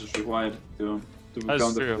the answers required to That's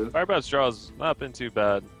counter. true. Firebat's draw's not been too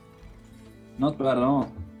bad. Not bad at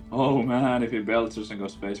all. Oh man, if he belters and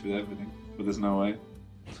goes space with everything. But there's no way.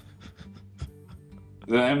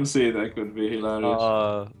 The MC, that could be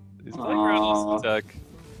hilarious. He's playing around this deck.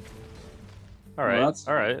 Alright,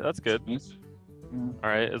 Well, that's good. Yeah.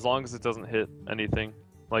 Alright, as long as it doesn't hit anything.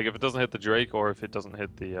 Like if it doesn't hit the Drake or if it doesn't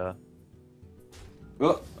hit the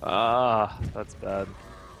Oh. That's bad.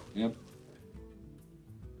 Yep.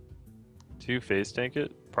 2 face tank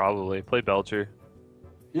it? Probably. Play Belcher.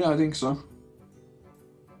 Yeah, I think so.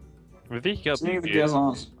 If he got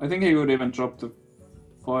I think he would even drop the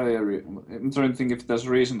fire. I'm trying to think if there's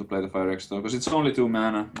reason to play the Fire X though, because it's only 2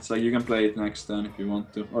 mana. It's like you can play it next turn if you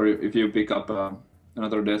want to, or if you pick up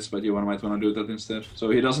another Death Spite, you might want to do that instead. So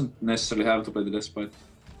he doesn't necessarily have to play the Death Spite.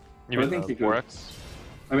 You mean the Vorax?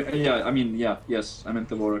 Yes, I meant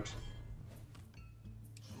the Vorax.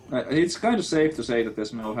 It's kind of safe to say that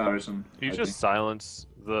there's no Harrison. You just silence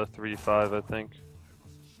the 3/5, I think.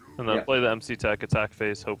 And then play the MC tech, attack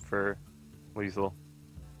face, hope for lethal.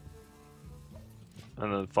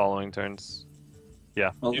 And then following turns.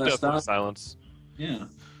 Yeah, Well, you definitely silence. Yeah.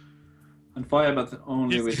 And Firebat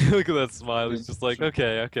only with... Look at that smile. He's just like,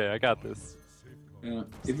 okay, I got this. Yeah.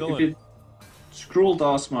 If it Skrull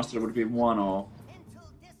Taskmaster would be 1-0.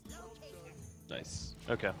 Nice.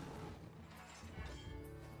 Okay.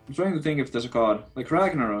 I'm trying to think if there's a card. Like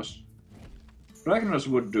Ragnaros. Ragnaros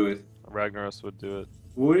would do it. Ragnaros would do it.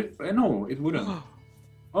 Would it? No, it wouldn't.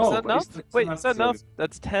 Oh, is that enough? Wait, is that enough? It.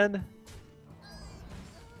 That's 10?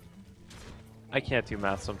 I can't do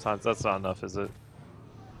math sometimes. That's not enough, is it?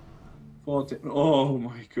 14. Oh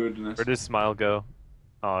my goodness. Where does Smile go?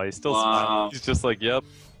 Oh, he's still Wow. smiling. He's just like, yep.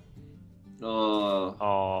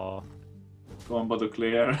 Oh. Combo to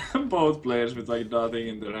clear. Both players with like nothing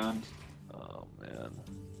in their hand. Oh man.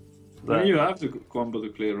 Then you have to combo to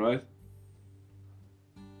clear, right?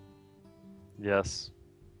 Yes.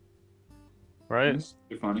 Right? It's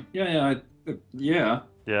funny. Yeah.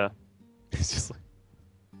 Yeah. It's just like...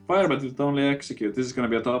 Firebat would only execute. This is gonna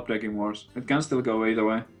be a top decking wars. It can still go either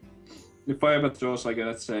way. If Firebat draws, like,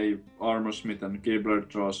 let's say, Armor Smith and Kibler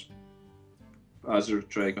draws Azure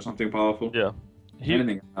Drake or something powerful. Yeah.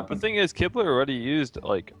 Anything can happen. The thing is, Kibler already used,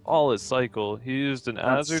 like, all his cycle. He used an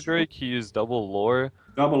Azure Drake, he used double lore.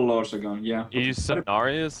 Double lores are gone, yeah. He used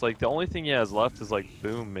Cenarius. Like, the only thing he has left is, like,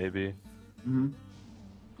 Boom, maybe. Mm-hmm.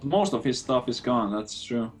 Most of his stuff is gone, that's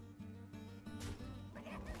true.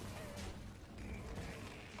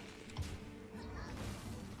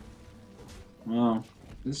 Wow,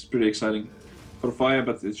 this is pretty exciting. For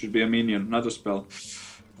Firebat, it should be a minion, not a spell.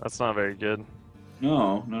 That's not very good.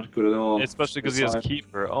 No, not good at all. Especially because he has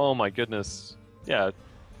Keeper. Oh my goodness. Yeah,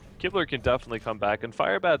 Kibler can definitely come back, and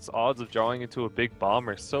Firebat's odds of drawing into a big bomb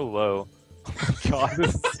are so low. Oh my god,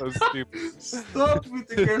 this is so stupid. Stop with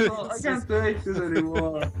the castle. I can't take this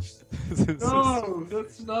anymore. No,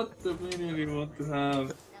 that's not the minion you want to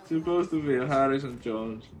have. It's supposed to be a Harrison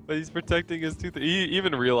Jones. But he's protecting his tooth. He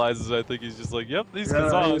even realizes, I think he's just like, yep, these He's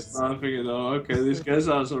Kazans. laughing, you know. Okay, these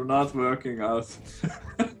Kazans are not working out.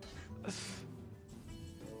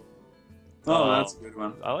 Oh, that's a good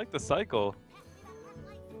one. I like the cycle.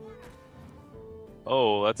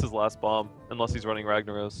 Oh, that's his last bomb. Unless he's running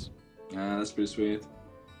Ragnaros. Yeah, that's pretty sweet.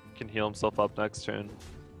 Can heal himself up next turn.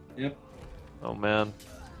 Yep. Oh man.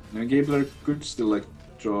 And Kibler could still like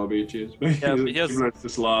draw beaches. Yeah, but he has... Kibler's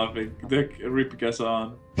just laughing. The Rip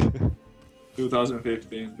Kazan.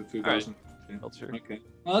 2015 to 2015. Right. Sure. Okay.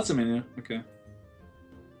 Oh, that's a minion. Okay.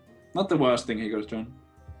 Not the worst thing he could have done.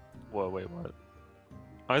 Whoa, wait, what?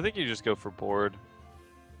 I think you just go for board.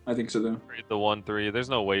 I think so too. Read the 1-3. There's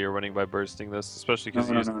no way you're winning by bursting this, especially because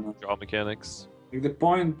you use no. draw mechanics. Like the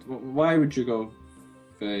point, why would you go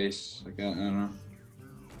face? Like, I don't know.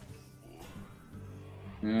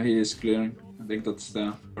 Yeah, he is clearing. I think that's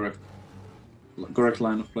the correct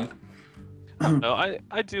line of play. No,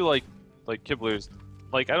 I do like Kibler's.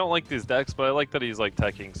 Like, I don't like these decks, but I like that he's like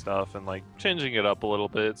teching stuff and like changing it up a little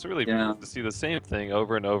bit. It's really cool to see the same thing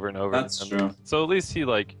over and over and over. That's true. So at least he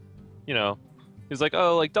like, you know, he's like,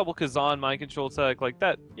 oh, like double Kazan mind control tech like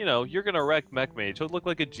that. You know, you're gonna wreck Mech Mage. He'll look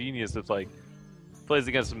like a genius if like plays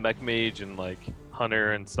against Mech Mage and like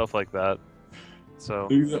Hunter and stuff like that. So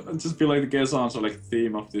I just feel like the Kazans are like the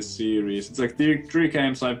theme of this series. It's like three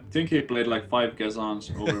games. I think he played like 5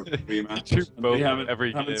 Kazans over 3 matches. And they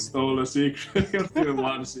haven't stole a secret. Even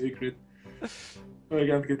one secret. I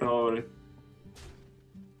can't get over it.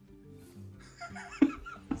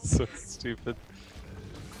 So stupid.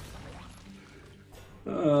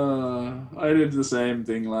 I did the same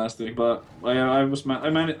thing last week, but I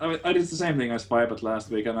did the same thing as Firebat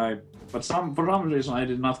last week, and for some reason I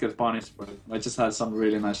did not get punished for it. I just had some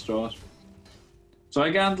really nice draws. So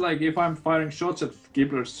I can't, like, if I'm firing shots at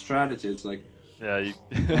Kibler's strategy, it's like, yeah, you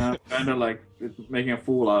kind of like making a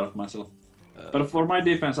fool out of myself. But for my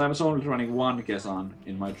defense, I was only running 1 Kazan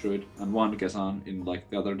in my Druid and 1 Kazan in like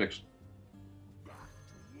the other decks.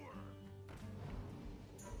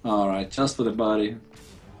 Alright, just for the body.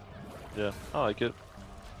 Yeah, I like it.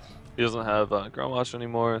 He doesn't have Gromwash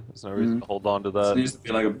anymore. There's no reason to hold on to that. It needs to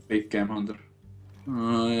be like a big game hunter.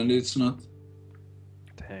 And it's not.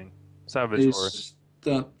 Dang. Savage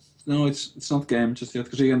or... No, it's not game just yet,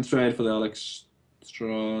 because you can trade for the Alex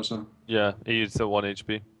Straw, so... Yeah, he used the 1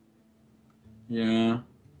 HP. Yeah.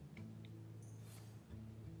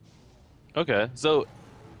 Okay, so...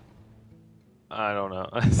 I don't know.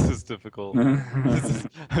 This is difficult.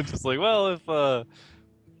 I'm just like, well, if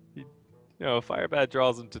you know, Firebat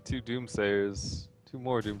draws into 2 Doomsayers, 2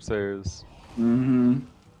 more Doomsayers. Mm-hmm.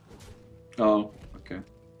 Oh, okay.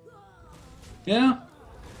 Yeah.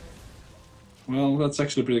 Well, that's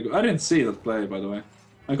actually pretty good. I didn't see that play, by the way.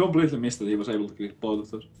 I completely missed that he was able to get both of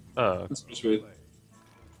those. Oh. That's pretty sweet.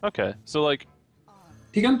 Okay, so like,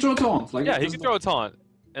 He can throw taunt. Like yeah, he can throw a taunt.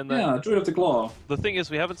 And then yeah, Druid of the Claw. the thing is,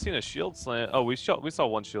 we haven't seen a shield slam. Oh, we saw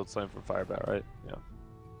one shield slam from Firebat, right? Yeah.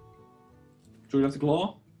 Druid of the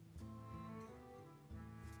Claw.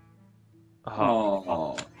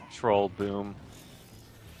 Oh. Troll boom.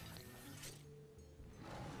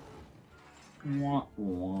 Wah,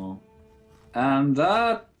 wah. And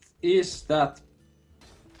that is that.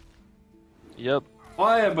 Yep.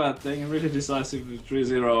 Firebat taking really decisively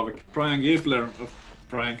 3-0 over Brian Kibler of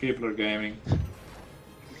Brian Kibler Gaming.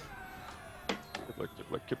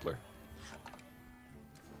 Kibler.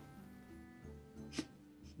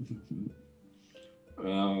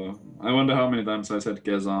 I wonder how many times I said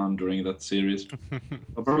Gezan during that series.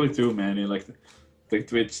 Probably too many. Like the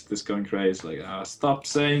Twitch is going crazy. Like stop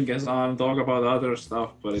saying Gezan, talk about other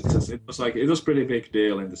stuff. But it was pretty big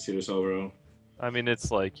deal in the series overall. I mean,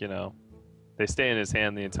 it's like, you know, they stay in his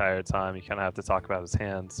hand the entire time. You kind of have to talk about his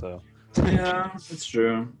hand, so. Yeah, it's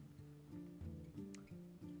true.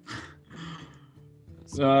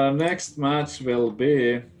 The next match will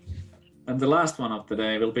be, and the last one of the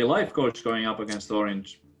day will be Life Coach going up against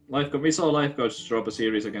Orange. We saw Life Coach drop a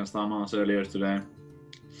series against Amas earlier today,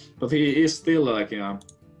 but he is still like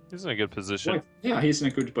he's in a good position. He's in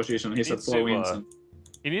a good position. He's at 4 wins.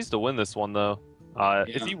 He needs to win this one though.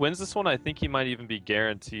 If he wins this one, I think he might even be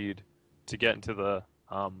guaranteed to get into the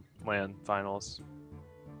LAN finals.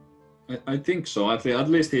 I think so. At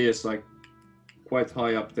least he is like quite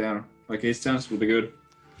high up there. Like his chance will be good.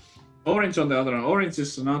 Orange on the other hand, Orange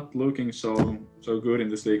is not looking so good in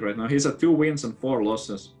this league right now. He's at 2 wins and 4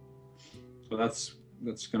 losses, so that's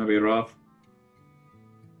gonna be rough.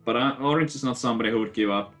 But Orange is not somebody who would give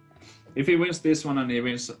up. If he wins this one and he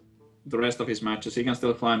wins the rest of his matches, he can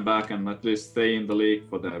still climb back and at least stay in the league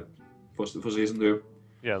for season 2.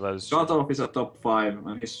 Yeah, that is. Shatov is at top 5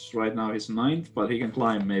 and right now he's 9th, but he can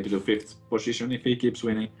climb maybe to 5th position if he keeps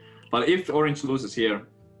winning. But if Orange loses here,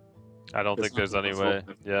 I don't think there's any way.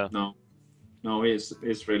 Yeah. No, he's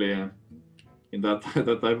really in that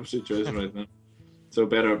type of situation right now. So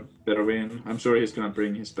better win. I'm sure he's gonna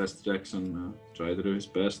bring his best decks and try to do his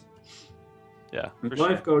best. Yeah. And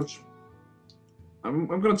Life Coach, I'm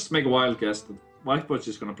gonna just make a wild guess that Life Coach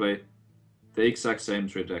is gonna play the exact same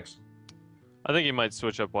 3 decks. I think he might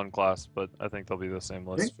switch up one class, but I think they'll be the same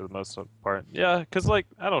list for the most part. Yeah, because like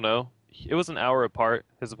I don't know. It was an hour apart.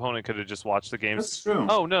 His opponent could have just watched the games. That's true.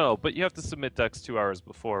 Oh, no, but you have to submit decks 2 hours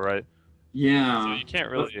before, right? Yeah. So you can't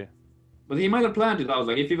really... But he might have planned it out.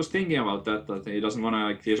 Like, if he was thinking about that he doesn't want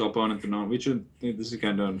like his opponent to know. This is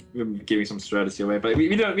kind of giving some strategy away. But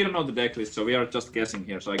we don't know the deck list, so we are just guessing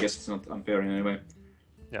here. So I guess it's not unfair in any way.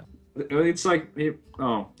 Yeah. It's like...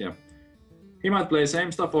 He might play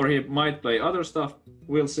same stuff or he might play other stuff.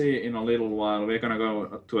 We'll see in a little while. We're gonna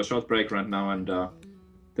go to a short break right now and...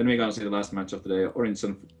 then we're gonna see the last match of the day, Orange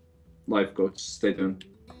and Life Coach. Stay tuned.